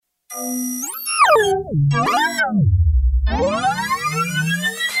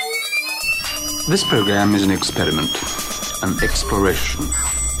This program is an experiment, an exploration.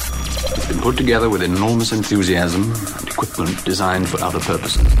 It's been put together with enormous enthusiasm and equipment designed for other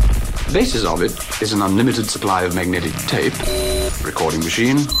purposes. The basis of it is an unlimited supply of magnetic tape, recording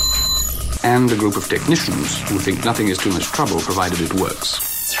machine, and a group of technicians who think nothing is too much trouble provided it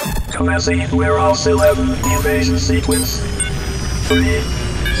works. Commencing Warehouse 11 invasion sequence. 3,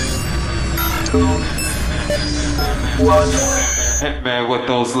 2, 1. Hit me with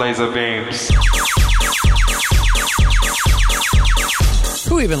those laser beams.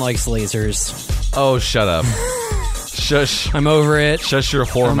 Who even likes lasers? Oh, shut up. Shush. I'm over it. Shush your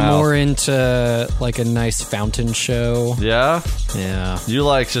whore I'm mouth. more into like a nice fountain show. Yeah? Yeah. You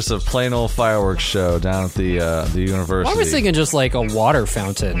like just a plain old fireworks show down at the university. I was thinking just like a water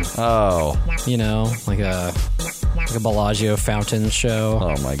fountain. Oh. You know, like a Bellagio fountain show.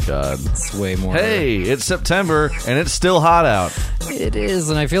 Oh my god. It's way more. Hey, it's September and it's still hot out. It is,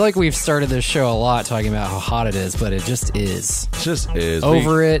 and I feel like we've started this show a lot talking about how hot it is, but it just is. It just is.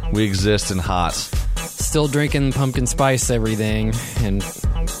 Over it. We exist in hot. Still drinking pumpkin spice everything and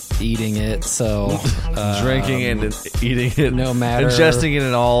eating it, so drinking and eating it, no matter, ingesting it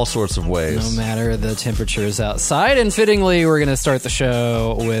in all sorts of ways, no matter the temperatures outside. And fittingly, we're going to start the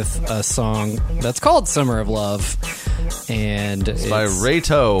show with a song that's called "Summer of Love," and it's by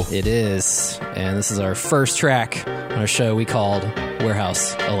Rayto. It is, and this is our first track on a show we called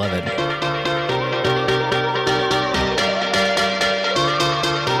Warehouse 11.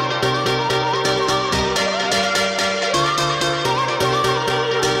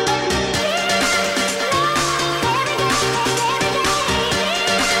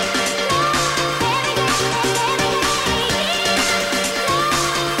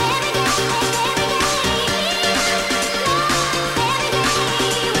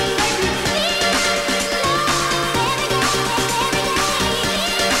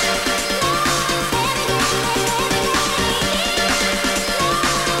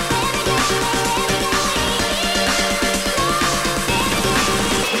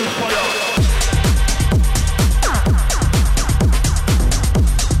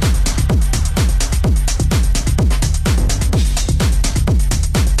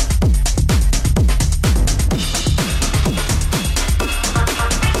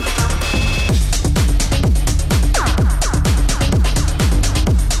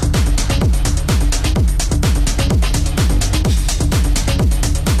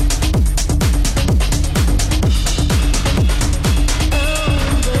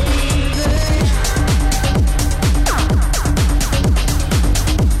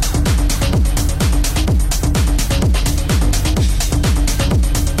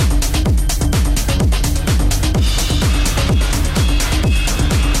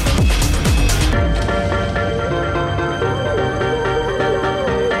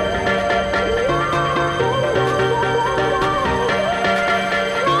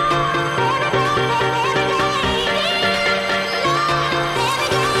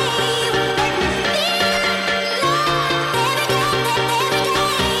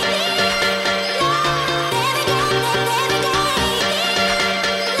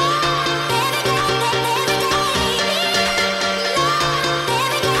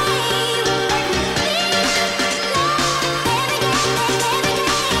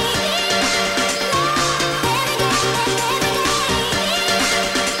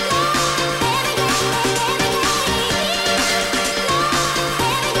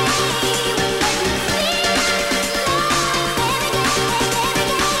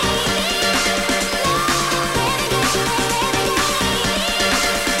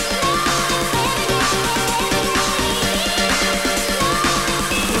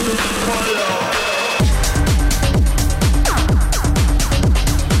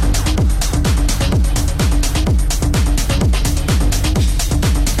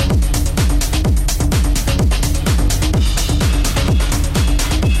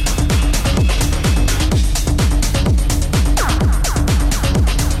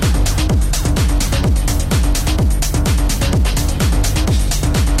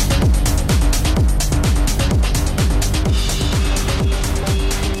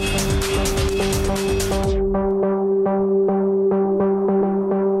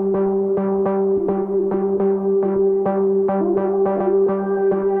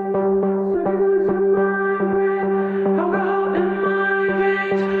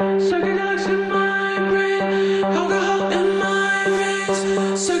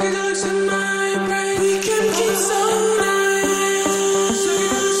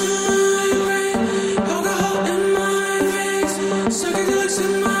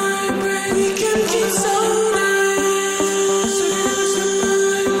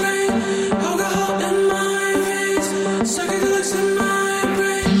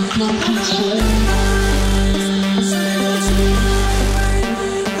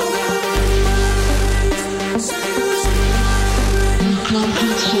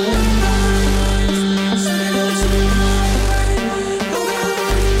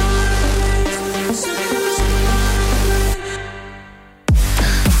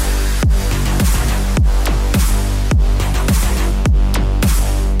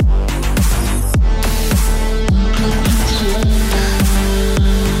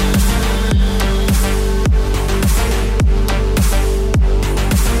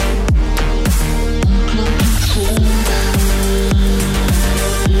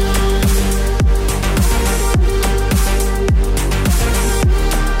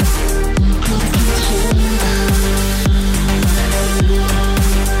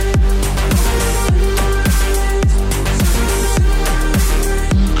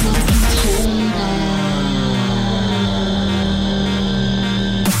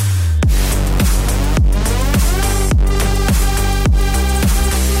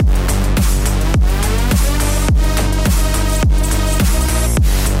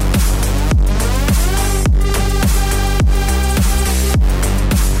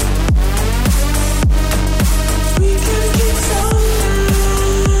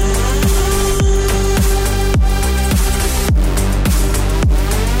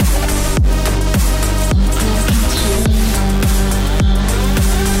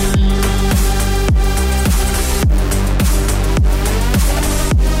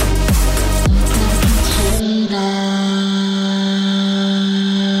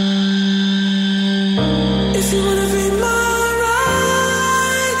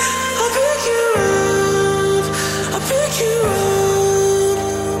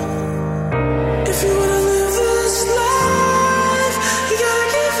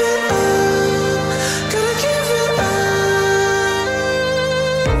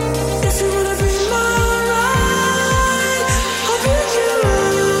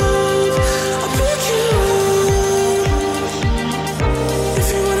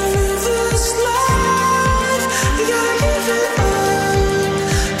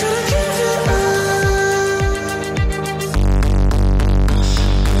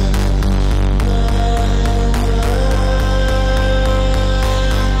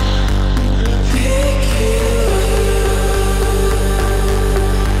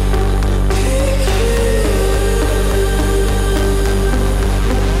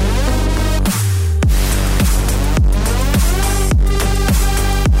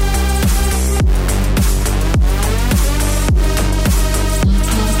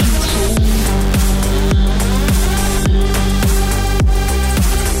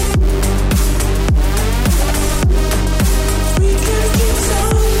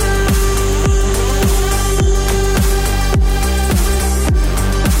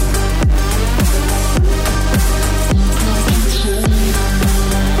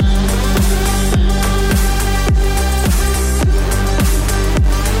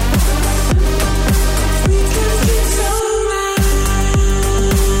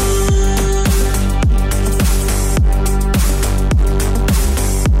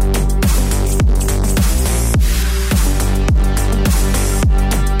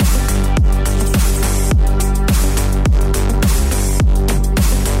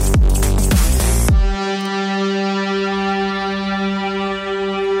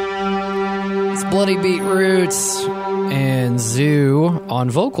 Bloody Beetroots and Zoo on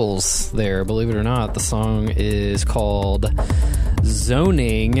vocals there, believe it or not. The song is called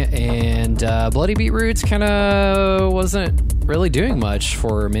Zoning, and Bloody Beetroots kind of wasn't really doing much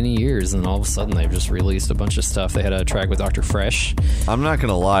for many years, and all of a sudden they've just released a bunch of stuff. They had a track with Dr. Fresh. I'm not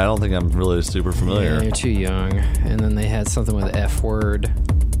gonna lie, I don't think I'm really super familiar. Yeah, you're too young. And then they had something with F Word.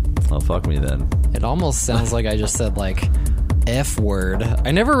 Oh, fuck me then. It almost sounds like I just said, like, F Word.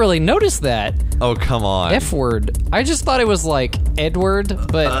 I never really noticed that. Oh, come on. F Word. I just thought it was like Edward,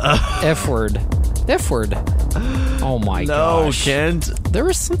 but F Word. F Word. Oh my gosh. No, Kent. There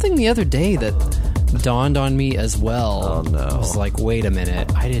was something the other day that dawned on me as well. Oh, no. I was like, wait a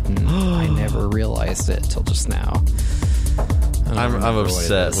minute. I never realized it till just now. I'm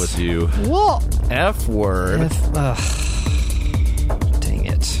upset with you. Well, F Word. Dang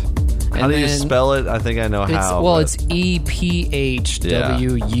it. How do you spell it? I think I know how. Well, it's EPHWURD.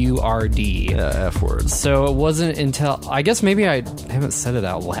 Yeah, F Word. So it wasn't until... I guess maybe I haven't said it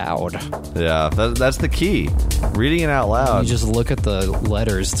out loud. Yeah, that's the key. Reading it out loud. You just look at the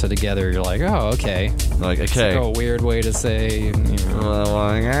letters together, you're like, oh, okay. Like, okay. It's like a weird way to say, you know.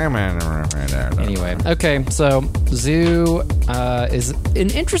 Anyway, okay, so Zoo is an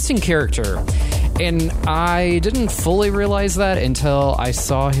interesting character. And I didn't fully realize that until I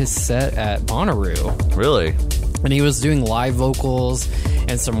saw his set at Bonnaroo. Really? And he was doing live vocals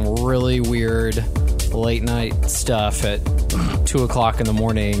and some really weird late night stuff at 2 o'clock in the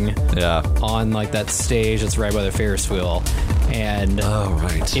morning. Yeah. On like that stage that's right by the Ferris wheel. And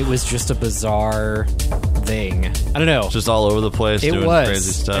it was just a bizarre thing. I don't know. Just all over the place doing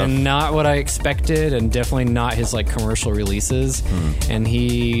crazy stuff. And not what I expected, and definitely not his like commercial releases. And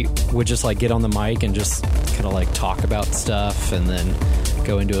he would just like get on the mic and just kind of like talk about stuff and then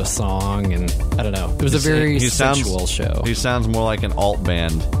go into a song, and I don't know. It was a very sensual show. He sounds more like an alt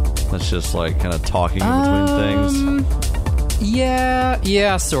band that's just like kind of talking in between things.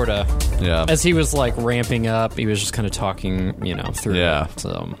 Yeah, sorta. Yeah. As he was like ramping up, he was just kind of talking, you know, through it.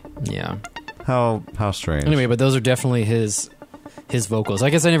 So, yeah. How strange. Anyway, but those are definitely his vocals.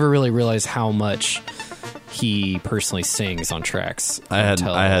 I guess I never really realized how much he personally sings on tracks. I had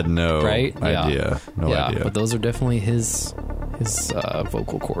no idea. No idea. But those are definitely his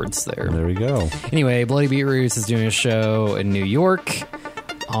vocal cords there. There we go. Anyway, Bloody Beetroots is doing a show in New York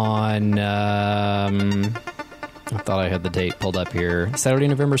on I thought I had the date pulled up here. Saturday,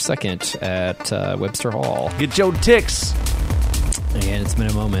 November 2nd at Webster Hall. Get your ticks! And it's been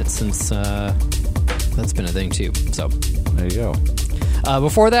a moment since that's been a thing too. So there you go.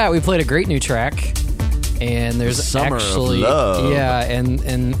 Before that, we played a great new track. And there's Summer actually of Love. Yeah, and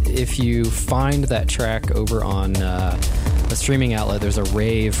if you find that track over on a streaming outlet, there's a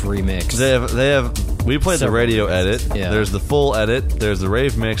rave remix. They have we played the radio edit. Yeah. There's the full edit, there's the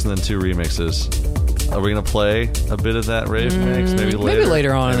rave mix, and then 2 remixes. Are we going to play a bit of that rave mix? Maybe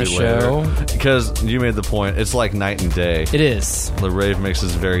later on in the show. Because you made the point, it's like night and day. It is. The rave mix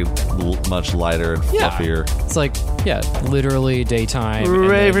is very much lighter and fluffier. It's like, literally daytime.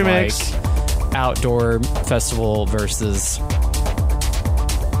 Rave remix. Like outdoor festival versus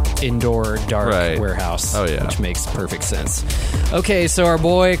indoor dark warehouse. Oh, yeah. Which makes perfect sense. Okay, so our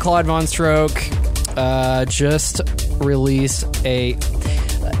boy Claude Von Stroke just released an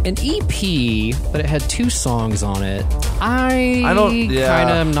EP, but it had 2 songs on it. I kind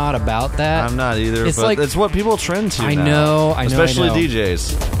of am not about that. I'm not either, but it's what people trend to now. I know. Especially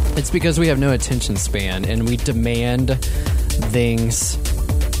DJs. It's because we have no attention span, and we demand things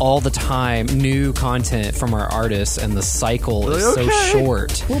all the time, new content from our artists, and the cycle is so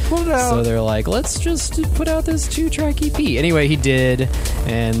short. We'll put it out. So they're like, let's just put out this 2-track EP. Anyway, he did,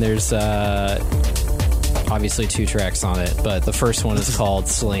 and there's obviously 2 tracks on it, but the first one is called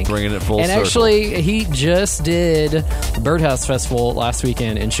Slink. Bringing it full circle. And actually, he just did the Birdhouse Festival last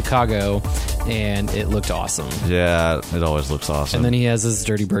weekend in Chicago, and it looked awesome. Yeah, it always looks awesome. And then he has his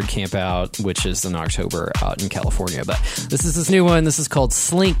Dirty Bird Camp out, which is in October out in California. But this is his new one. This is called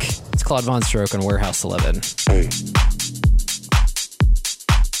Slink. It's Claude Von Stroke on Warehouse 11. Hey.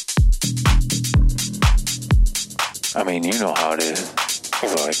 I mean, you know how it is.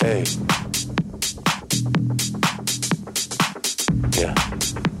 It's like, hey. Yeah.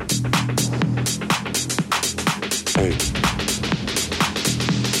 Hey.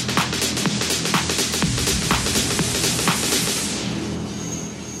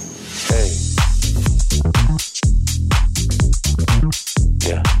 Hey.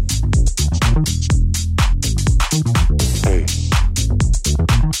 Yeah. Hey.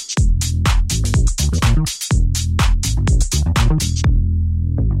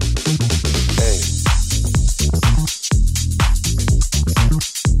 Hey.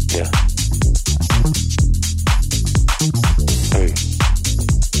 Yeah.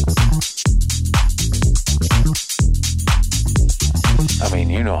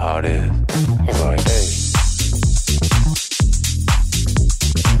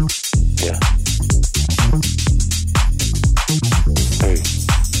 Yeah. Hey.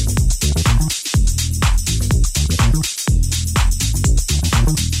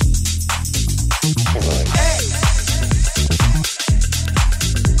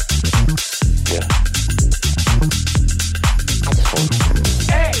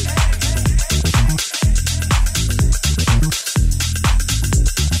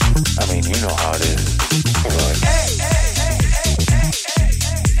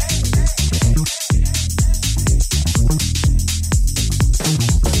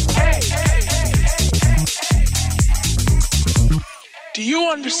 Do you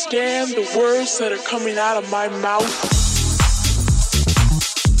understand the words that are coming out of my mouth?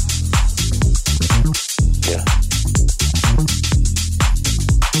 Yeah.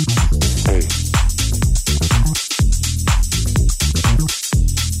 Hey.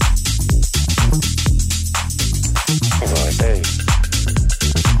 Like, hey.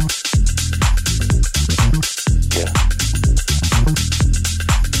 Yeah.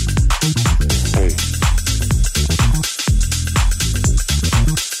 Hey.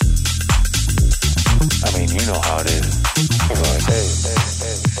 I mean, you know how it is. Like, hey.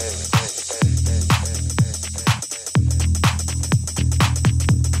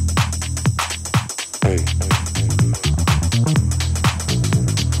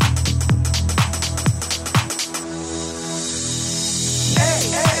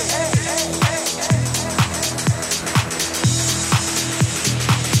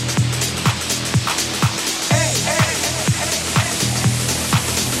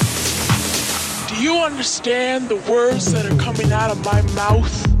 Do you understand the words that are coming out of my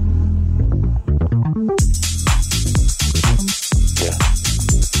mouth? Yeah.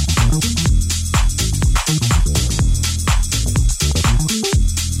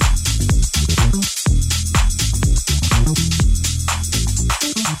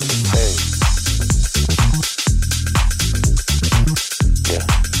 Hey. Yeah.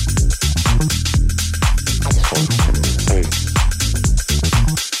 Hey.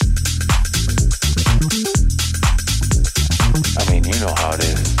 I mean, you know how it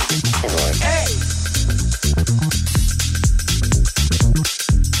is. Like, hey.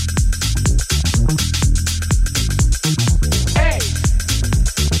 Hey!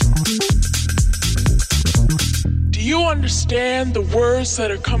 Do you understand the words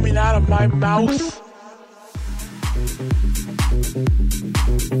that are coming out of my mouth?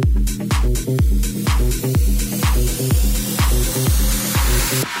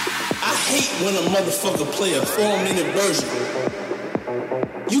 I hate when a motherfucker play a 4-minute version.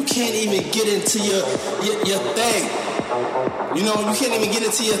 You can't even get into your thing. You know, you can't even get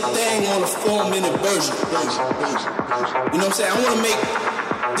into your thing on a 4-minute version. You know what I'm saying? I want to make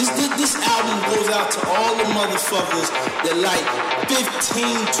this album goes out to all the motherfuckers that like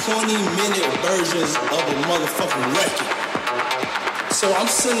 15-20-minute versions of a motherfucking record. So I'm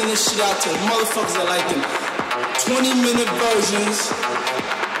sending this shit out to the motherfuckers that like them 20-minute versions.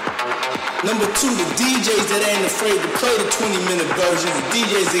 Number 2, the DJs that ain't afraid to play the 20-minute versions. The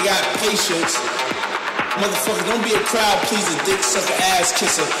DJs that got patience. Motherfucker, don't be a crowd pleaser, dick sucker, ass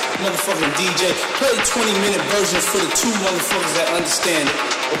kisser, motherfucking DJ. Play the 20-minute versions for the 2 motherfuckers that understand it.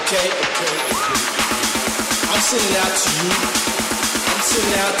 Okay? I'm sending out to you. I'm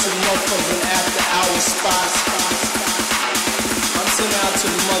sending out to the motherfuckers in after hour spots. I'm sending out to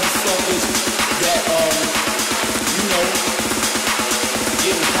the motherfuckers that, you know,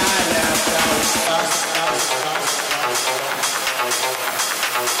 getting high now after hour spots.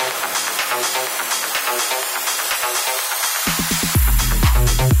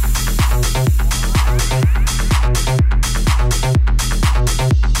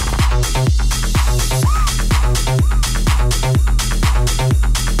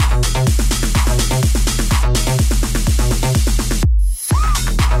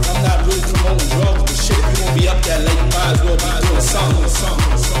 I'm not really promoting drugs, but shit, if you gonna be up that late, you might as well be doing something.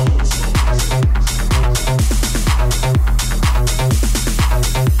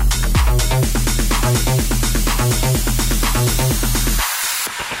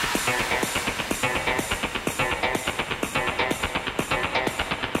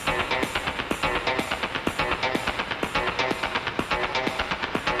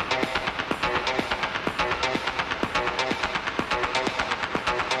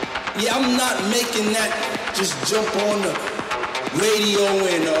 Yeah, I'm not making that just jump on the radio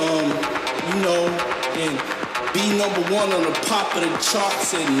and, you know, and be number 1 on the popular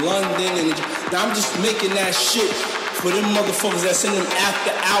charts in London. And now I'm just making that shit for them motherfuckers that's in them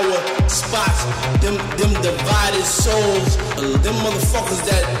after hour spots, them divided souls, them motherfuckers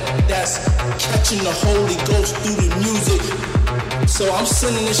that's catching the Holy Ghost through the music. So I'm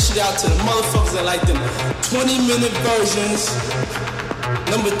sending this shit out to the motherfuckers that like them 20-minute versions.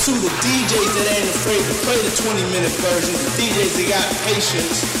 Number two, the DJs that ain't afraid to play the 20-minute versions. The DJs that got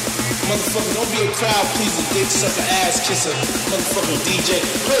patience. Motherfucker, don't be a crowd pleaser, dick sucker, ass kisser, motherfucking DJ.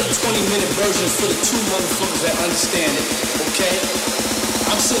 Play the 20-minute versions for the two motherfuckers that understand it, okay?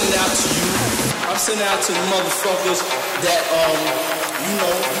 I'm sending it out to you. I'm sending it out to the motherfuckers that, you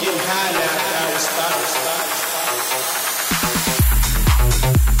know, getting high now.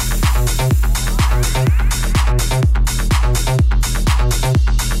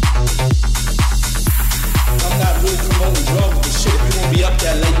 I'm not really promoting drugs, but shit, if you won't be up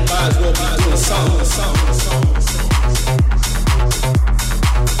that late, you might as well be doing something.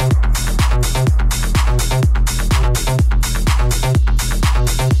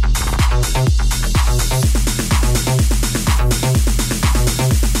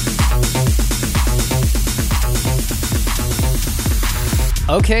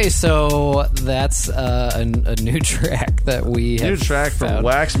 Okay, so that's a new track that we have New track from found.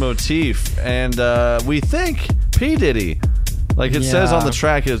 Wax Motif, and we think P. Diddy. Like it says on the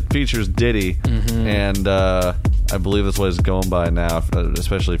track, it features Diddy, and I believe that's what it's going by now,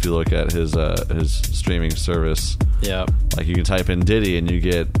 especially if you look at his streaming service. Yeah. Like you can type in Diddy and you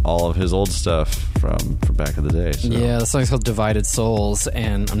get all of his old stuff from back in the day. So. Yeah, the song's called Divided Souls,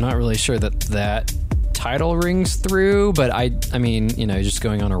 and I'm not really sure that title rings through, but I mean, you know, just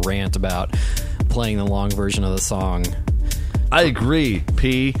going on a rant about playing the long version of the song. I agree,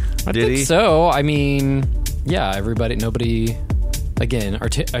 P. I Diddy. think so. I mean, yeah, nobody, again, our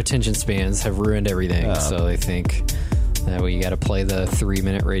attention spans have ruined everything, so they think that we got to play the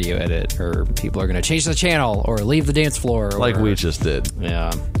 3-minute radio edit, or people are going to change the channel, or leave the dance floor. Like we just did.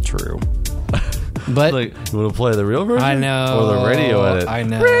 Yeah, true. But like, you want to play the real version? I know. Or the radio edit? I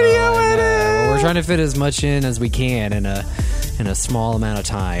know. Radio edit! Well, we're trying to fit as much in as we can in a small amount of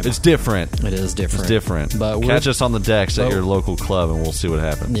time. It's different. It is different. It's different. But catch us on the decks at your local club, and we'll see what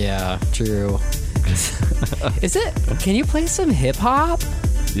happens. Yeah, true. Can you play some hip hop?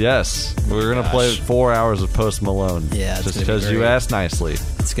 Yes, we're gonna play 4 hours of Post Malone. Yeah, it's just gonna be because you great. asked nicely.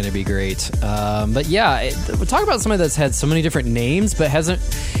 It's going to be great. But yeah, we're talking about somebody that's had so many different names, but hasn't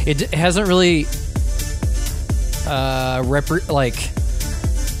really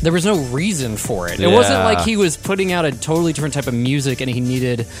there was no reason for it. It wasn't like he was putting out a totally different type of music and he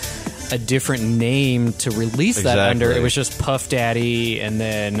needed a different name to release that under. It was just Puff Daddy and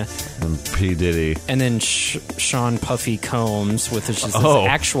then P. Diddy and then Sean Puffy Combs, with his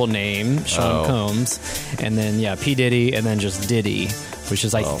actual name, Sean Combs, and then P. Diddy, and then just Diddy, which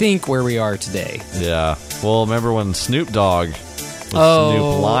is I think where we are today. Yeah. Well, remember when Snoop Dogg was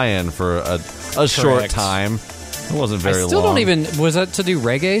Snoop Lion for a short time? It wasn't very long. I still don't even... Was that to do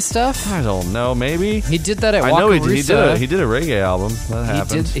reggae stuff? I don't know. Maybe he did that at Wakarusa. I know he did a reggae album. That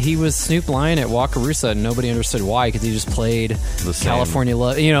happened. He was Snoop Lion at Wakarusa, and nobody understood why, because he just played California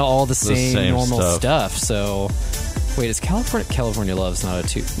Love. You know, all the same normal stuff. So, wait, is California Love's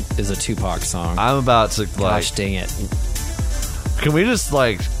not is a Tupac song? I'm about to Gosh dang it! Can we just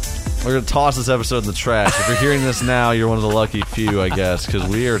we're gonna toss this episode in the trash. If you're hearing this now, you're one of the lucky few, I guess, because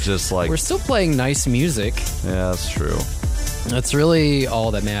we are just we're still playing nice music. Yeah, that's true. That's really all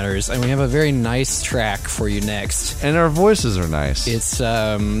that matters, and we have a very nice track for you next. And our voices are nice. It's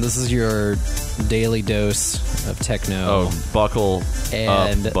this is your daily dose of techno. Oh, buckle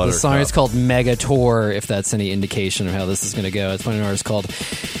and up, the song is called Mega Tour. If that's any indication of how this is going to go, it's by an artist called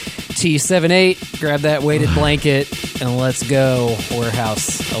T78. Grab that weighted blanket and let's go.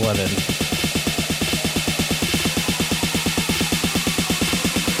 Warehouse 11.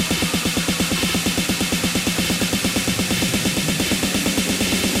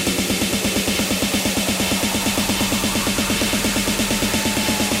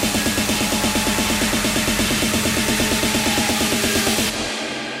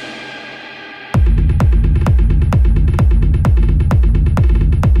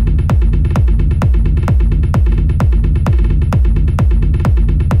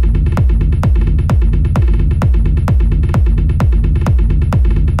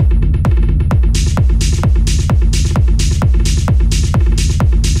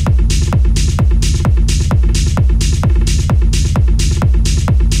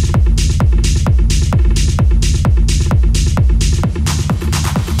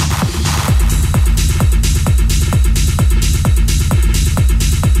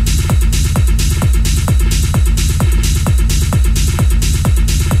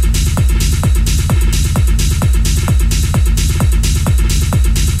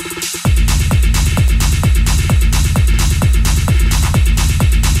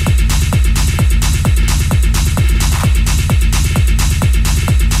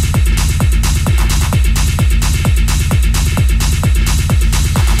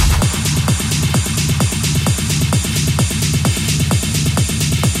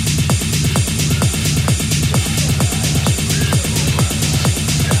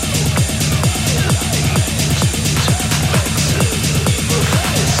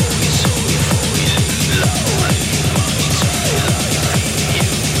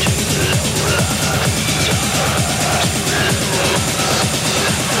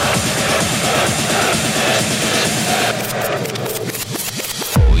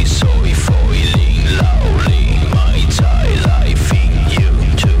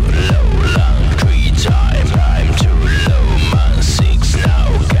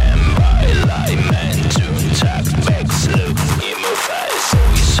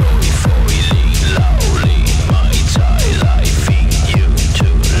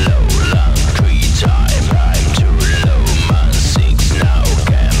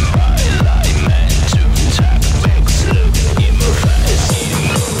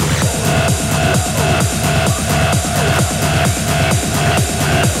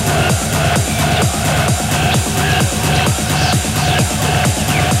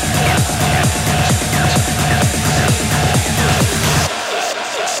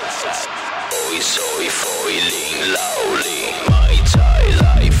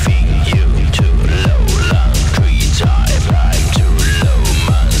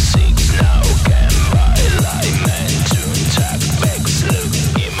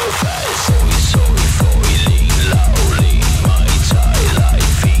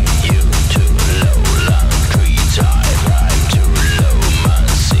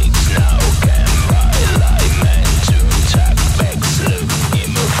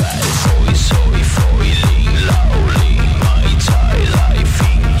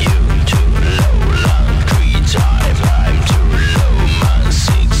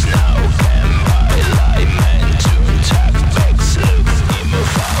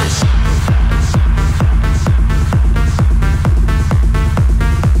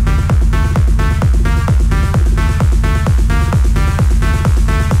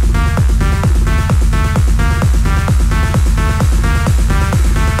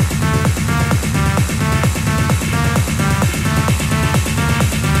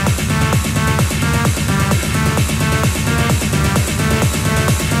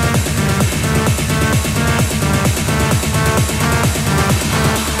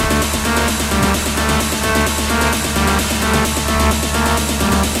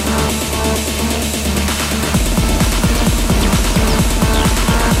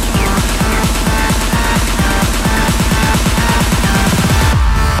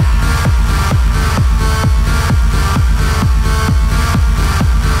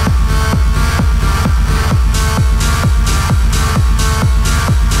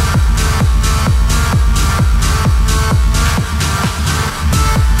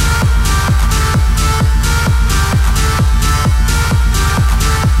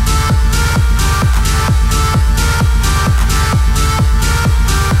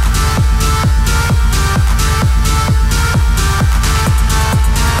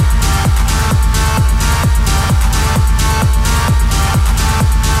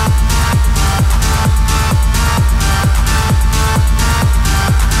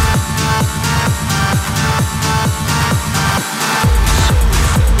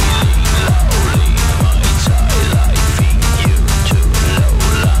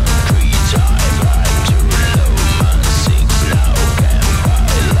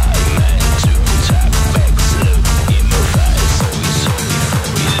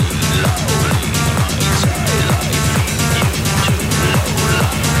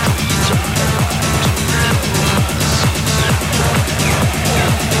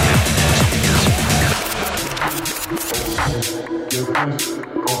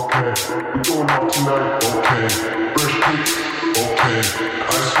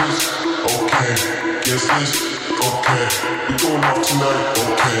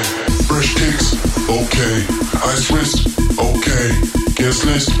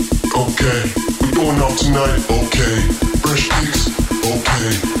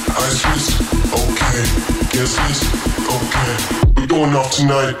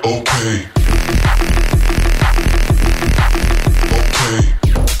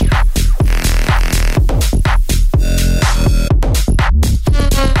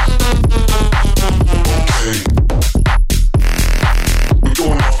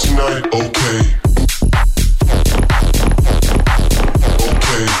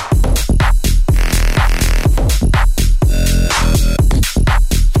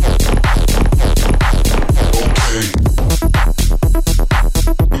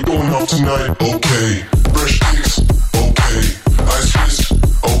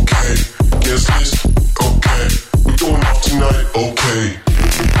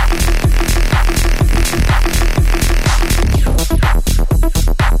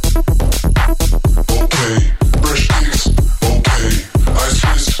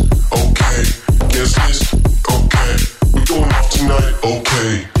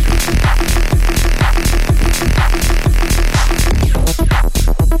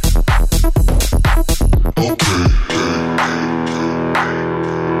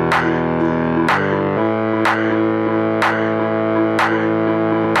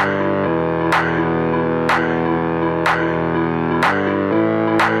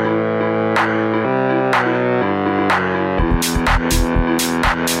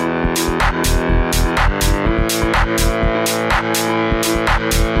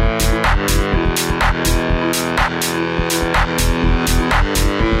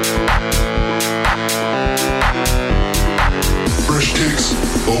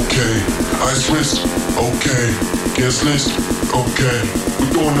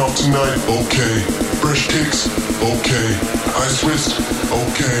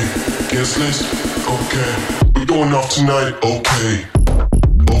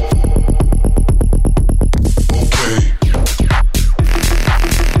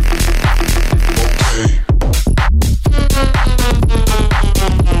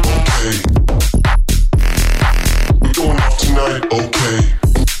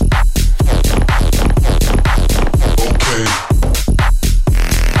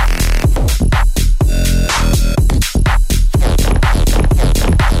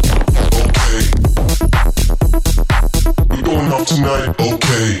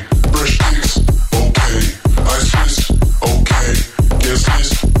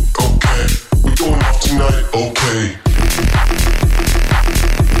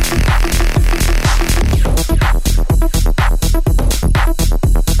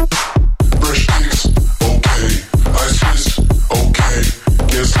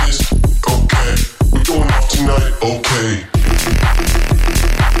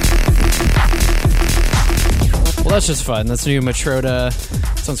 That's just fun. That's new Matroda.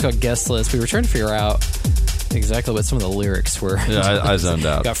 Song's called Guest List. We were trying to figure out exactly what some of the lyrics were. Yeah, I zoned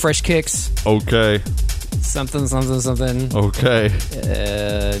out. Got fresh kicks. Okay. Something. Okay.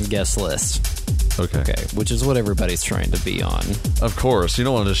 And guest list. Okay. Which is what everybody's trying to be on. Of course. You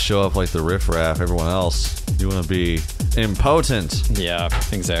don't want to just show up like the riffraff, everyone else. You want to be impotent. Yeah,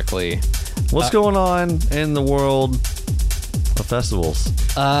 exactly. What's going on in the world of festivals?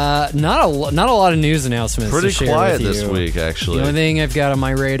 Not a lot of news announcements. Pretty to share quiet with this you. week, actually. The only thing I've got on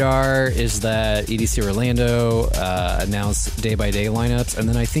my radar is that EDC Orlando announced day-by-day lineups, and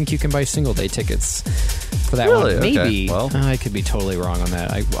then I think you can buy single-day tickets for that really? one. Maybe. Okay. Well, I could be totally wrong on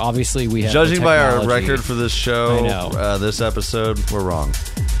that. Obviously, we have judging the by our technology. record for this show, I know. This episode, we're wrong.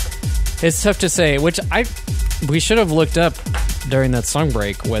 It's tough to say, we should have looked up during that song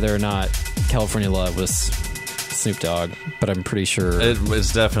break whether or not California Love was Snoop Dogg, but I'm pretty sure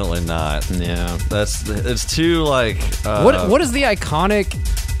It's definitely not. Yeah, it's too like what is the iconic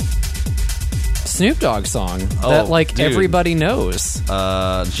Snoop Dogg song that dude. everybody knows?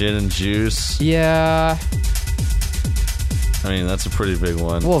 Gin and Juice. Yeah, I mean that's a pretty big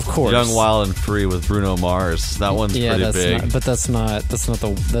one. Well, of course. Young, Wild and Free with Bruno Mars. That one's pretty big. That's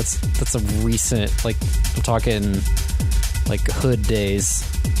a recent, like, I'm talking like hood days.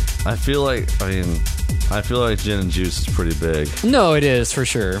 I feel like Gin and Juice is pretty big. No, it is for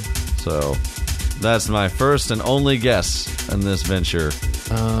sure. So that's my first and only guess in this venture.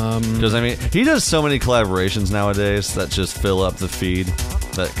 Because I mean, he does so many collaborations nowadays that just fill up the feed,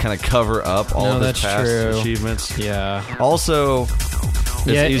 that kind of cover up all of his past achievements. Yeah. Also,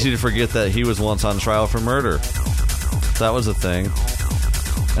 it's easy to forget that he was once on trial for murder. That was a thing.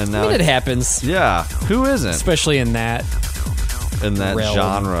 And now I mean, it happens, Yeah, who isn't especially in that in that realm.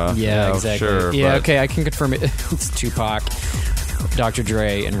 genre? Yeah, exactly. Sure, yeah, but- okay, I can confirm it. It's Tupac, Dr.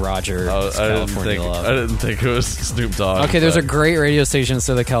 Dre, and Roger. It's I California Love. didn't think it was Snoop Dogg. Okay, there's a but- great radio station in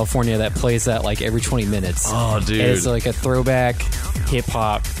Southern California that plays that like every 20 minutes. Oh, dude. And it's like a throwback hip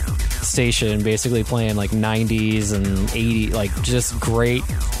hop station, basically playing like 90s and 80s, like just great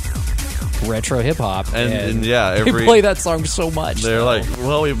retro hip hop. And yeah, they play that song so much. They're so. like,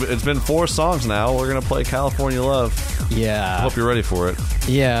 well, it's been 4 songs now. We're gonna play California Love. yeah, I hope you're ready for it.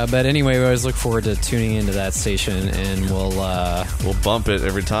 yeah. But anyway, we always look forward to tuning into that station, and we'll We'll bump it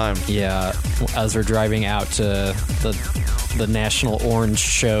every time. yeah, as we're driving out to the National Orange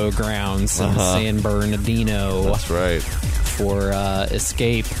Show grounds in San Bernardino That's right. for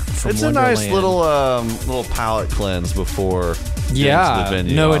Escape from It's Wonderland. a nice little palate cleanse before getting Yeah, to the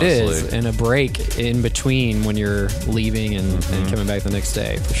venue. no, honestly. it is, and a break in between when you're leaving and coming back the next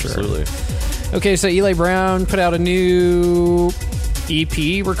day for sure. Absolutely. Okay, so Eli Brown put out a new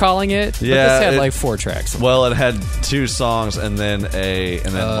EP. We're calling it. But Yeah, this had it- like 4 tracks. Well, it had 2 songs and then like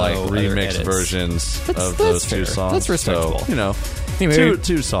other remix edits. versions That's- of that's those 2 fair. songs. That's respectable. So, you know, Anyway,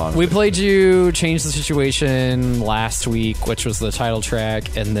 two songs. We played you Change the Situation last week, which was the title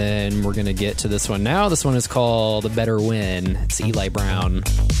track, and then we're going to get to this one now. This one is called "The Better Win." It's Eli Brown,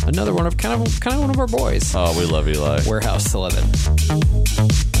 another one of kind of one of our boys. Oh, we love Eli. Warehouse 11.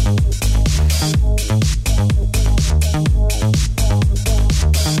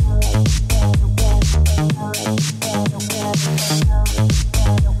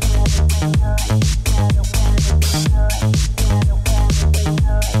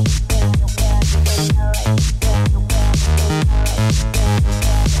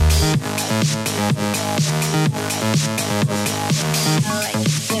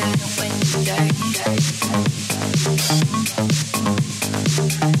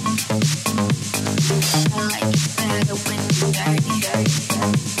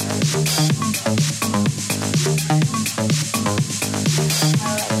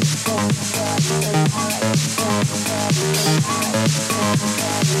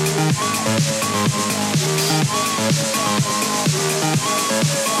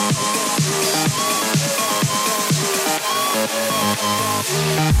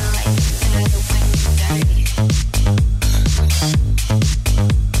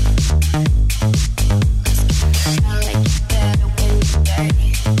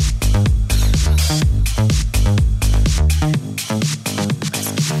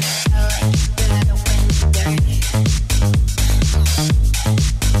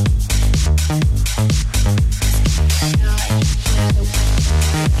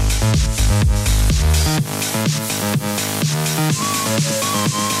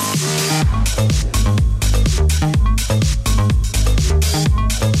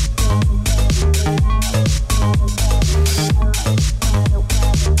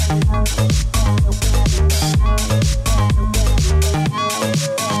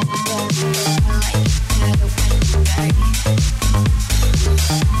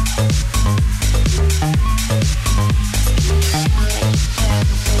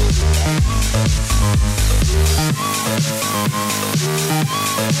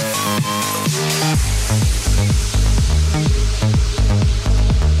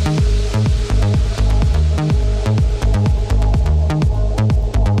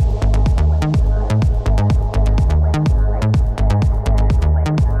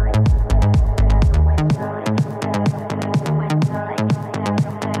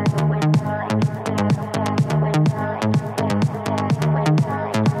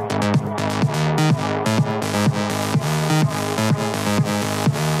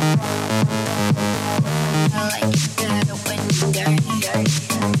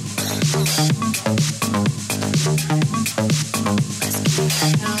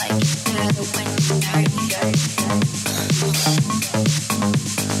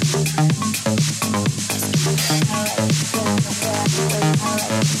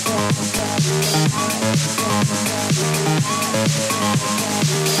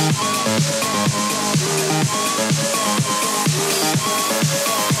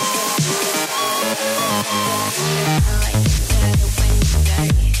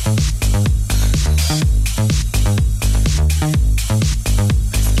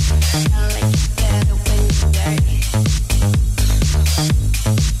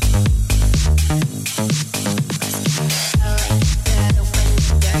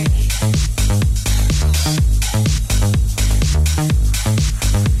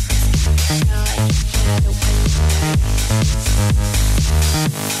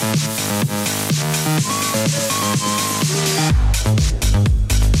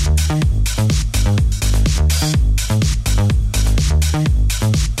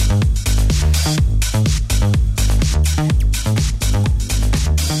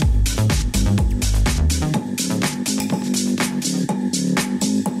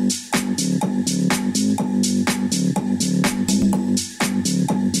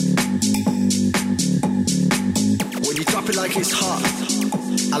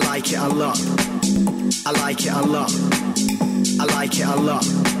 I like it a lot. I like it a lot. I like it a lot.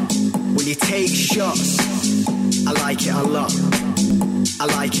 When you take shots, I like it a lot. I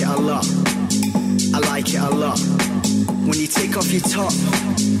like it a lot. I like it a lot. When you take off your top,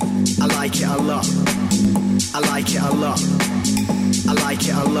 I like it a lot. I like it a lot. I like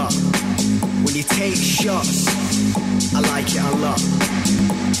it a lot. When you take shots, I like it a lot.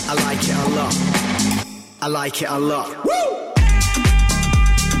 I like it a lot. I like it a lot. Woo!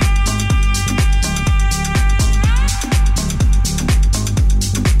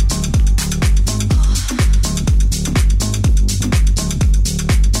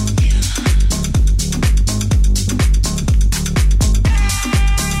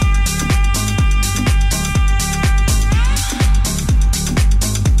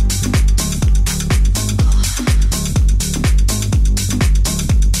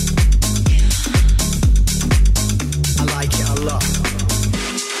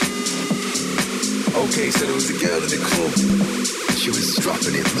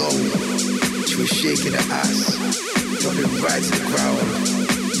 Shaking her ass, dropping right to the ground,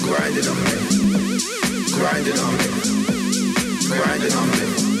 grinding on me, grinding on me, grinding on me.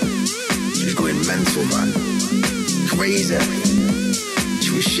 She was going mental, man, crazy. She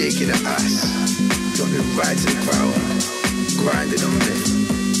was shaking her ass, dropping right to the ground, grinding on me,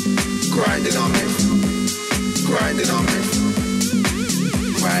 grinding on me, grinding on me,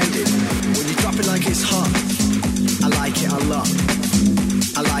 grinding. When you drop it like it's hot, I like it a lot.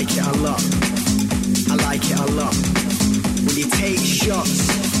 I like it a lot. I like it a lot. When you take shots,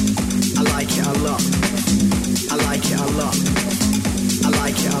 I like it a lot. I like it a lot. I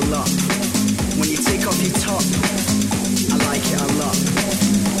like it a lot. When you take off your top, I like it a lot.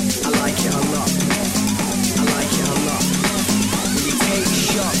 I like it a lot. I like it a lot. When you take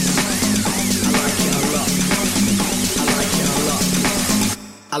shots, I like it a lot. I like it a lot.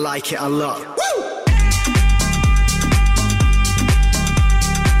 I like it a lot.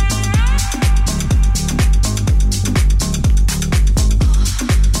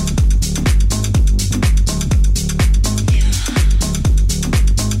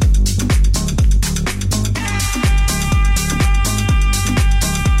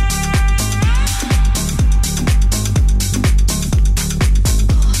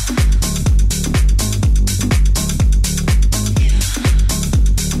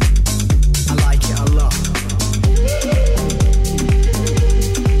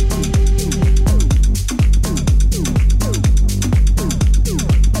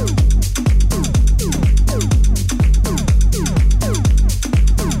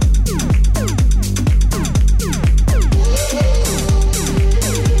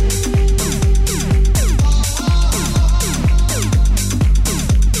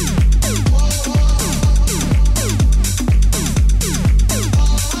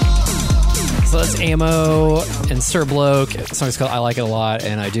 Ammo and Sir Bloke. The song's called I Like It A Lot,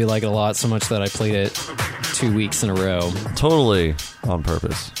 and I do like it a lot so much that I played it 2 weeks in a row. Totally on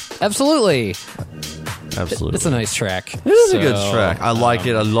purpose. Absolutely. Absolutely. It's a nice track. It is a good track. I like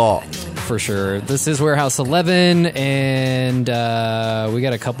it a lot. For sure. This is Warehouse 11, and we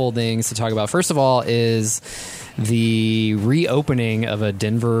got a couple things to talk about. First of all is the reopening of a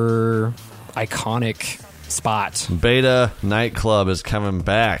Denver iconic spot. Beta nightclub is coming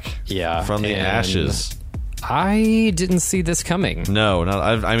back. Yeah, from the ashes. I didn't see this coming. No,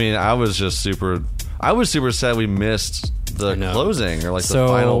 not. I mean, I was super sad we missed the closing or like the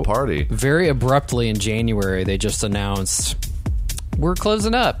final party. Very abruptly in January, they just announced we're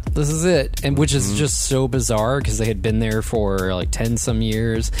closing up. This is it, and which is just so bizarre because they had been there for like 10 some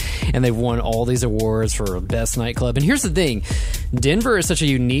years, and they've won all these awards for best nightclub. And here's the thing: Denver is such a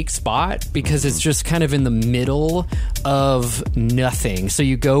unique spot because it's just kind of in the middle of nothing. So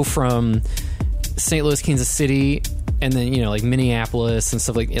you go from St. Louis, Kansas City, and then like Minneapolis and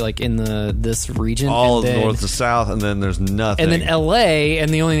stuff like in this region, all of north to south, and then there's nothing, and then LA,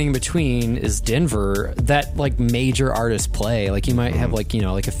 and the only thing in between is Denver. That like major artists play. Like you might have like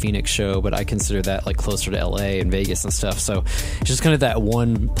a Phoenix show, but I consider that like closer to LA and Vegas and stuff. So it's just kind of that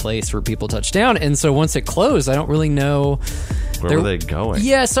one place where people touch down. And so once it closed, I don't really know where were they going.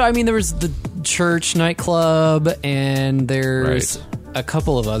 Yeah, so I mean there was the Church nightclub, and there's a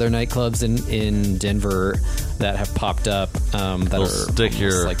couple of other nightclubs in Denver that have popped up that are stick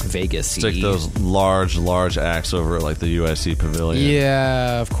your like Vegas. Stick those large acts over at like the UIC Pavilion.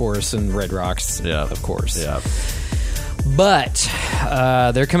 Yeah, of course, and Red Rocks. Yeah, of course. Yeah. But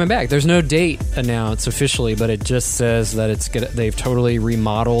they're coming back. There's no date announced officially, but it just says that it's gonna. They've totally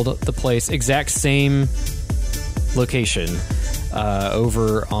remodeled the place. Exact same location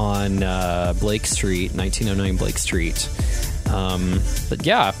over on Blake Street, 1909 Blake Street. But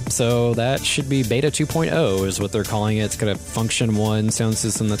yeah, so that should be beta 2.0 is what they're calling it. It's got a Function 1 sound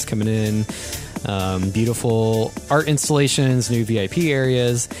system that's coming in. Beautiful art installations, new VIP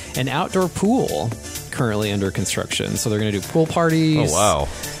areas, an outdoor pool currently under construction. So they're going to do pool parties. Oh, wow.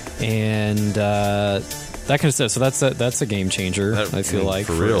 And that kind of stuff. So that's a game changer, I feel like,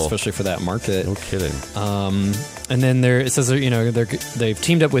 for real. Especially for that market. No kidding. And then it says, they've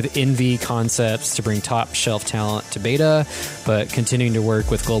teamed up with Envy Concepts to bring top shelf talent to beta, but continuing to work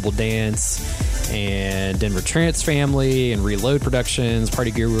with Global Dance and Denver Trance Family and Reload Productions,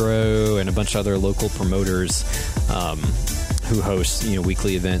 Party Guru, and a bunch of other local promoters who host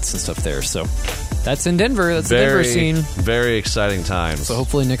weekly events and stuff there. So that's in Denver. That's the Denver scene. Very exciting times. So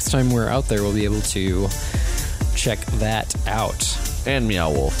hopefully next time we're out there, we'll be able to check that out. And Meow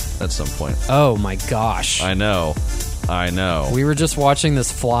Wolf at some point. Oh my gosh. I know. We were just watching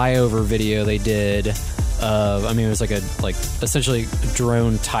this flyover video they did of, it was like essentially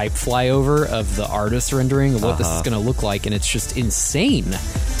drone type flyover of the artist rendering of what this is going to look like, and it's just insane.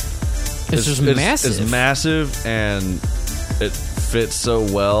 It's just massive. It's massive, and it fits so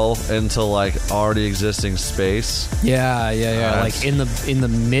well into already existing space. Yeah. Like in the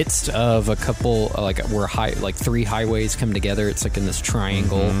midst of a couple where three highways come together. It's like in this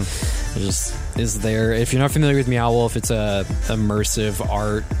triangle. It just is there. If you're not familiar with Meow Wolf, it's a immersive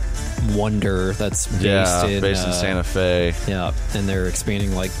art wonder that's based in Santa Fe. Yeah, and they're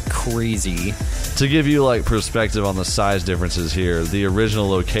expanding like crazy. To give you perspective on the size differences here, the original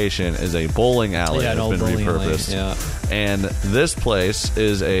location is a bowling alley that's been repurposed. Yeah. And this place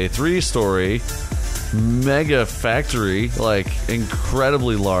is a 3-story mega factory,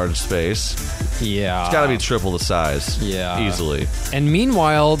 incredibly large space. Yeah. It's got to be triple the size. Yeah. Easily. And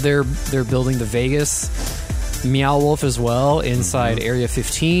meanwhile, they're building the Vegas Meow Wolf as well inside Area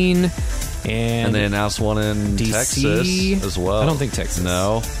 15. And they announced one in DC Texas as well. I don't think Texas.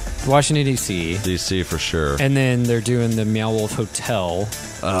 No. Washington, D.C. D.C. for sure. And then they're doing the Meow Wolf Hotel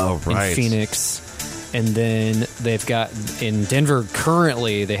in Phoenix. And then they've got, in Denver,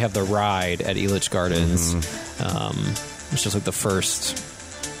 currently, they have the ride at Elitch Gardens, which is the first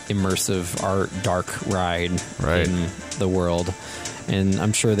immersive art dark ride in the world. And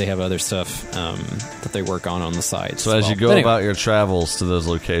I'm sure they have other stuff that they work on the side. So as you go about your travels to those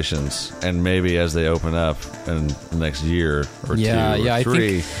locations, and maybe as they open up in the next year or 2 or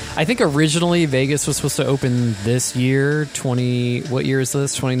 3. I think originally Vegas was supposed to open this year. What year is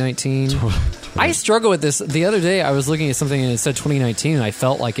this? 2019? I struggle with this. The other day I was looking at something and it said 2019 and I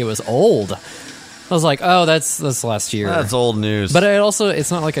felt like it was old. I was like, oh, that's last year. That's old news. But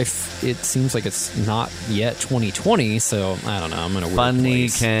it's not like it seems like it's not yet 2020, so I don't know. I'm in a weird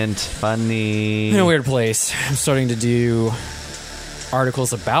place. Kent. Funny. I'm in a weird place. I'm starting to do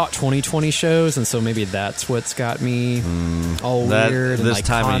articles about 2020 shows, and so maybe that's what's got me all weird. And this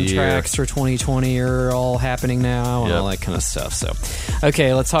time contracts of year for 2020 are all happening now, and all that kind of stuff. So,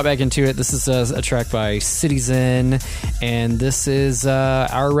 okay, let's hop back into it. This is a track by Citizen, and this is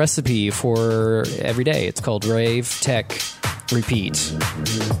our recipe for every day. It's called Rave Tech Repeat.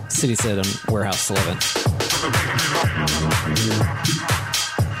 Citizen on Warehouse 11.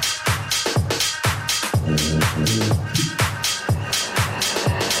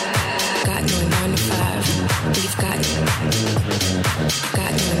 We've got no 9 to 5. Got no 9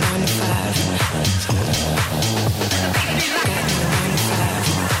 to 5.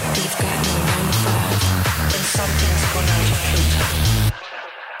 We've got no 9 to 5. And something's gonna hit.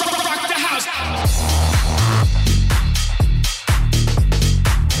 Rock the house.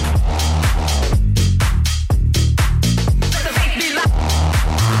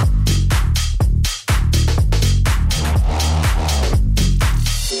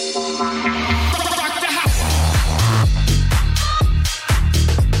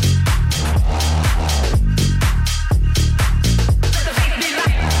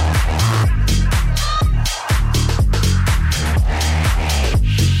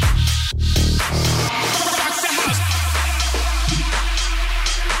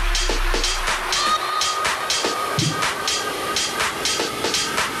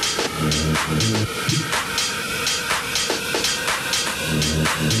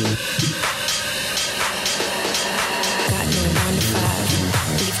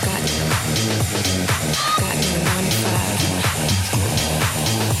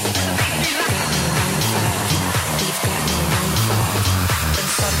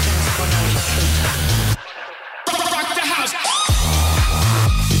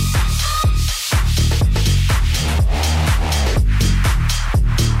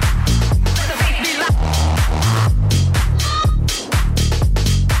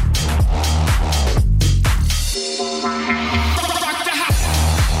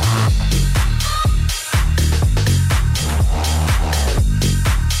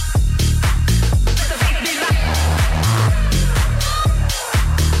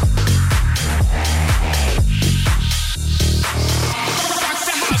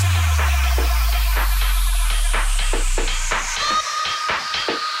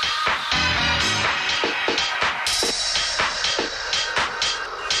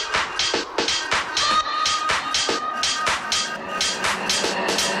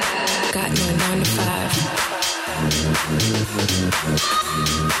 got no 9 to 5.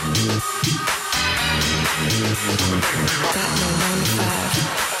 Got no 9 to 5.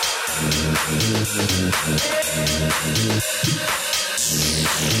 Got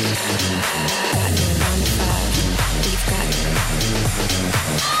no 9 to 5. We've got no 9 to 5.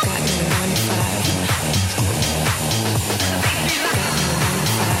 Got no 9 to 5.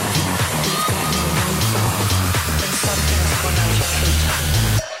 We've got no 9 to 5. When something's gone out of filter.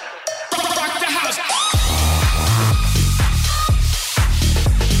 Rock the house.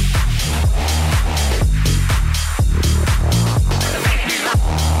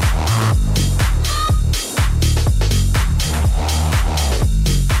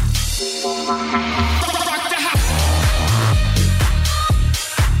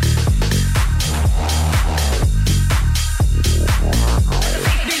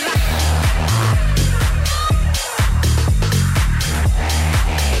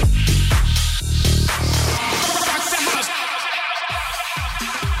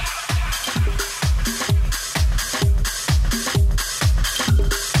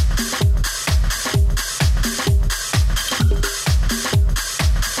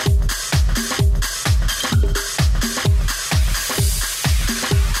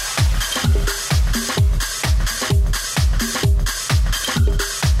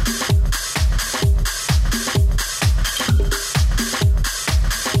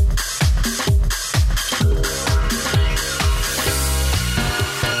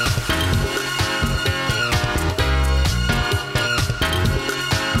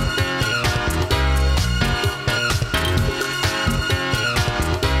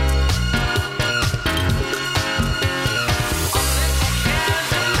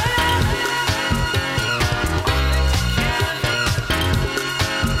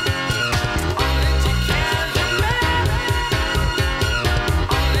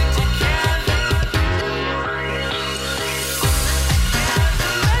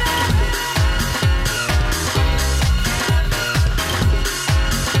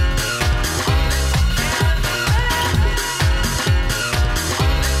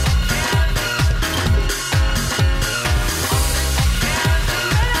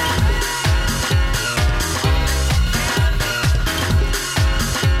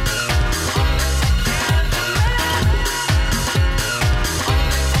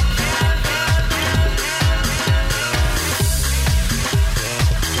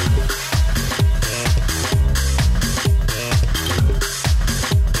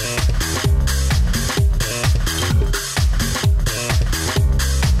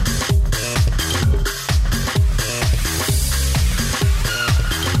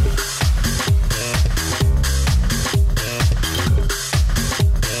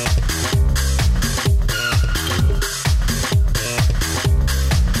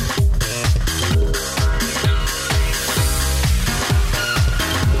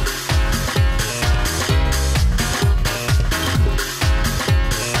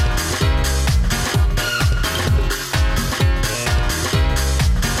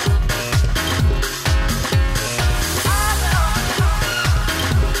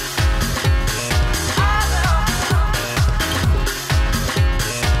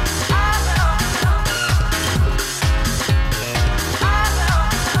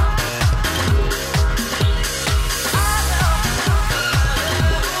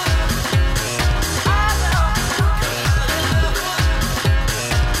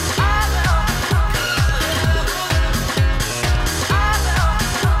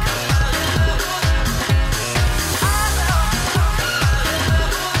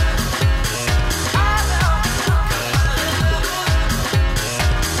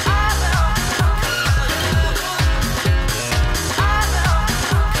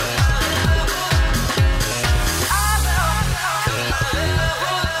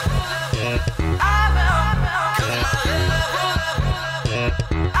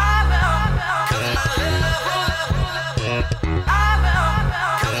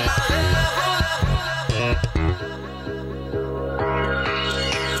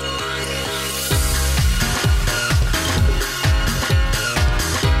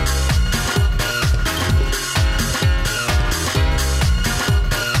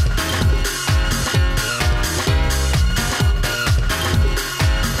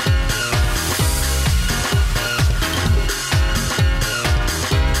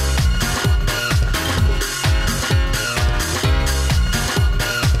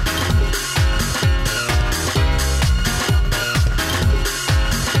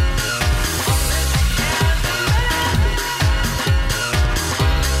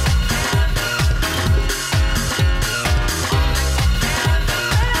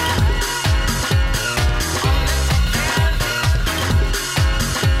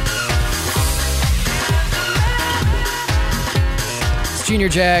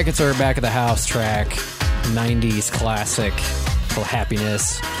 Junior Jack. It's our back of the house track, 90s classic called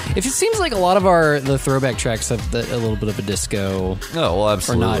Happiness. If it seems like a lot of the throwback tracks have a little bit of a disco,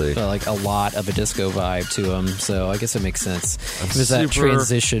 absolutely, or not like a lot of a disco vibe to them, so I guess it makes sense. It was that super-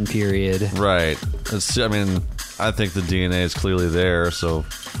 transition period, Right. I think the DNA is clearly there, so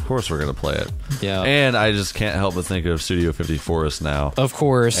of course we're going to play it. Yeah. And I just can't help but think of Studio 50 Forest now. Of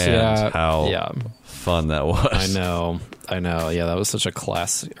course, and how fun that was. I know. Yeah, that was such a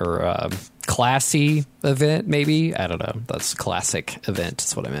classy event, maybe. I don't know. That's a classic event.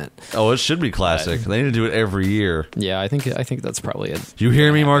 That's what I meant. Oh, it should be classic. They need to do it every year. Yeah, I think that's probably it. You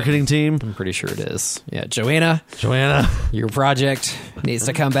hear me, marketing team? I'm pretty sure it is. Yeah, Joanna, your project needs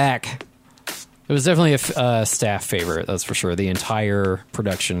to come back. It was definitely a staff favorite, that's for sure. The entire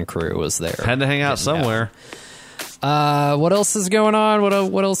production crew was there. Had to hang out somewhere. What else is going on?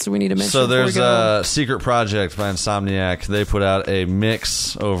 What else do we need to mention? So there's a Secret Project by Insomniac. They put out a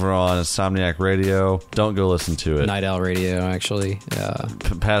mix over on Insomniac Radio. Don't go listen to it. Night Owl Radio, actually. Yeah.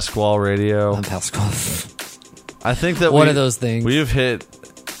 Pasquale Radio. Pasquale. I think that one of those things. We have hit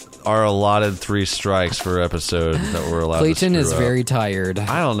our allotted 3 strikes per episode that we're allowed Clayton to is screw up. very tired.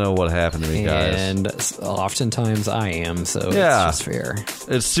 I don't know what happened to me, guys. And oftentimes I am, so it's just fair.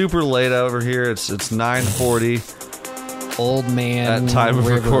 It's super late over here. It's 9:40. Old man at time of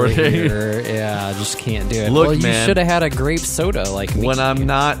River recording. Here. Yeah, just can't do it. Look, well, you man, should have had a grape soda like me. When I'm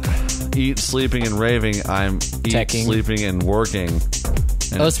not sleeping, and raving, I'm Teching. sleeping, and working.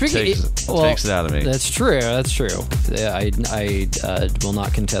 And speaking, takes it out of me. That's true. Yeah, I will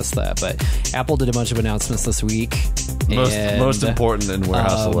not contest that. But Apple did a bunch of announcements this week. Most important in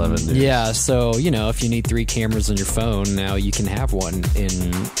Warehouse 11 news. Yeah, so if you need 3 cameras on your phone, now you can have one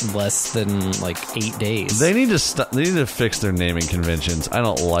in less than like 8 days. They need to They need to fix their naming conventions. I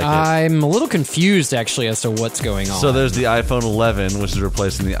don't like it. I'm a little confused actually as to what's going on. So there's the iPhone 11, which is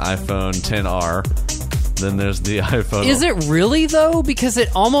replacing the iPhone 10R. Then there's the iPhone. Is it really though? Because it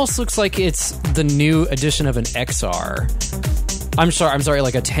almost looks like it's the new edition of an XR. I'm sorry,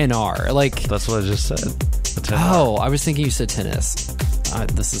 like a 10R. Like that's what I just said. A 10R. Oh, I was thinking you said tennis.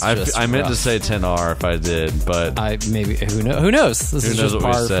 This is just I meant rough. to say 10R if I did, but maybe who knows? This who is knows just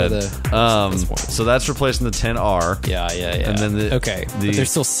what par we said. for the So that's replacing the 10R. Yeah. And then but they're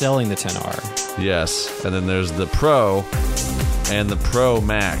still selling the 10R. Yes, and then there's the Pro and the Pro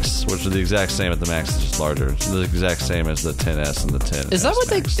Max, which are the exact same, but the Max is just larger. It's the exact same as the 10S and the 10. Is that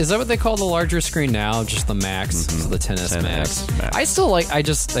what they call the larger screen now? Just the Max, so the 10S Max. I still I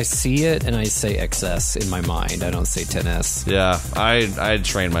see it and I say XS in my mind. I don't say 10S. Yeah, I'd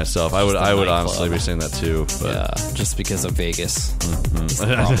train myself. I would honestly be saying that too. But. Yeah, just because of Vegas. That's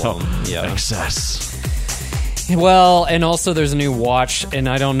the problem. Yeah, XS. Well, and also there's a new watch, and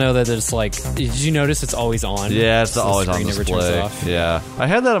I don't know that it's like. Did you notice it's always on? Yeah, it's so always the on screen display. never turns off. Yeah, I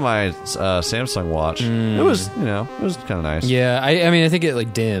had that on my Samsung watch. It was, it was kind of nice. Yeah, I mean, I think it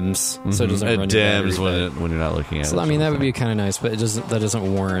like dims, so it doesn't run. It dims when you're not looking at it. So I mean, that would be kind of nice, but that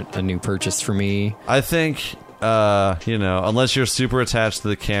doesn't warrant a new purchase for me. I think, unless you're super attached to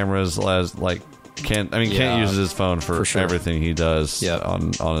the cameras, Kent uses his phone for sure. everything he does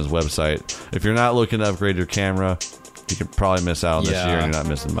on his website. If you're not looking to upgrade your camera, you could probably miss out on this year, and you're not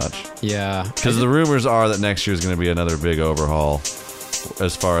missing much. Yeah, because the rumors are that next year is going to be another big overhaul.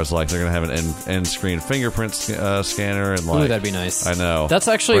 As far as they're going to have an end screen fingerprint scanner and ooh, that'd be nice. I know that's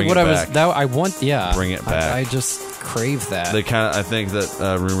actually what I want. Yeah, bring it back. I just crave that. They I think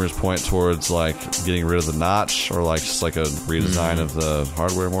that rumors point towards getting rid of the notch or just like a redesign of the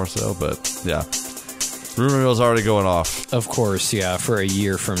hardware more so. But yeah. Rumor mill's already going off. Of course, yeah, for a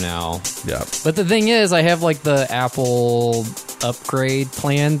year from now. Yeah. But the thing is, I have the Apple upgrade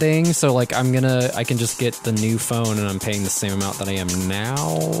plan thing, so I can just get the new phone and I'm paying the same amount that I am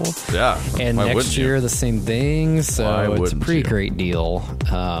now. Yeah. And next year the same thing, so it's a pretty great deal.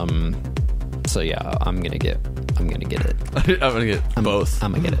 So yeah, I'm gonna get it. I'm gonna get both.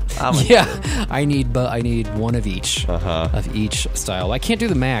 I'm gonna get it. I need one of each of each style. I can't do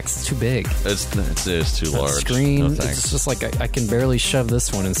the Max; it's too big. It is too large. Screen. No, it's just I can barely shove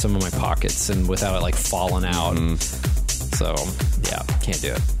this one in some of my pockets and without it falling out. So yeah, can't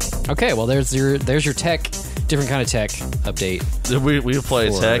do it. Okay, well there's your tech, different kind of tech update. We play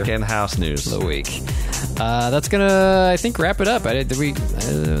tech and house news for the week. That's gonna, I think, wrap it up.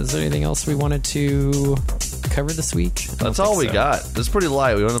 Is there anything else we wanted to cover this week? That's all we got. It's pretty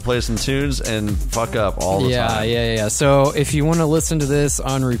light. We want to play some tunes and fuck up all the time. Yeah. So if you want to listen to this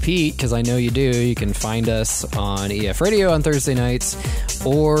on repeat, because I know you do, you can find us on EF Radio on Thursday nights,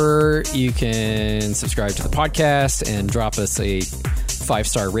 or you can subscribe to the podcast and drop us a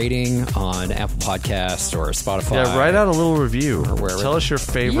 5-star rating on Apple Podcasts or Spotify. Yeah, write out a little review. Or wherever. Tell us your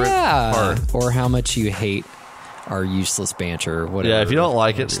favorite part. Or how much you hate our useless banter, whatever. Yeah, if you don't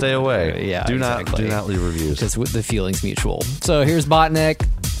like it, stay away. Yeah, do exactly. not leave reviews. Because the feeling's mutual. So here's Botnik.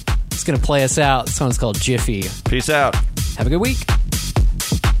 It's going to play us out. This one's called Jiffy. Peace out. Have a good week.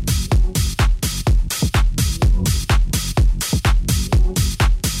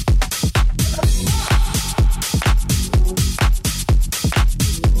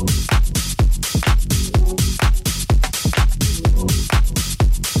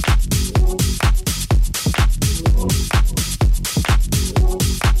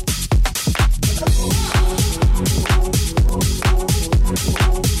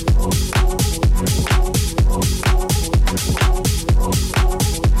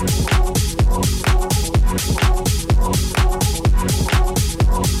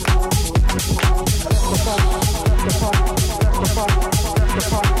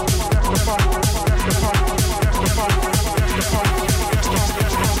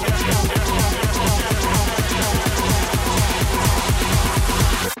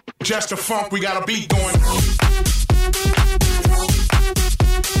 Just the funk, we got a beat going.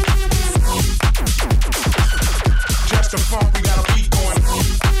 Just the funk, we got a beat going.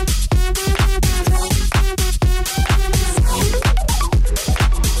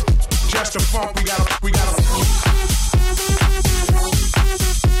 Just the funk, we got a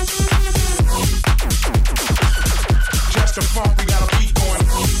Just the funk, we got a beat going.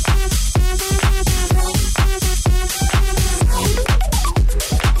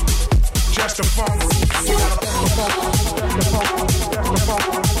 Just the funk, we got a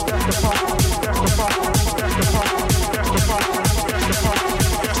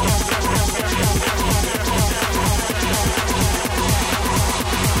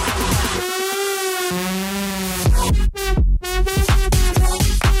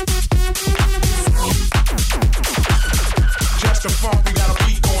Just the funk, we got a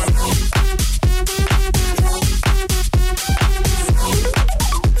beat going.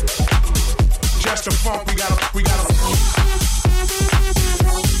 Just the funk, we got a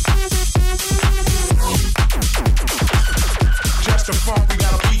Just the funk, we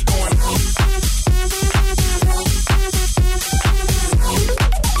got a beat going.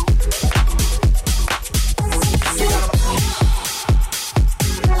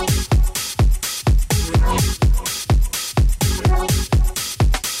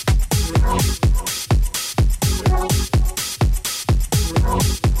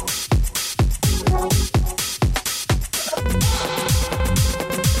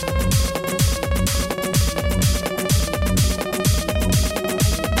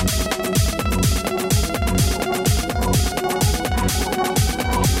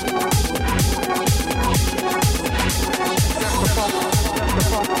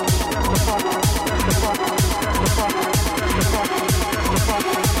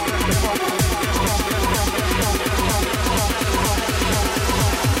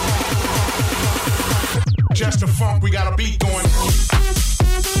 Just the funk, we got a beat going.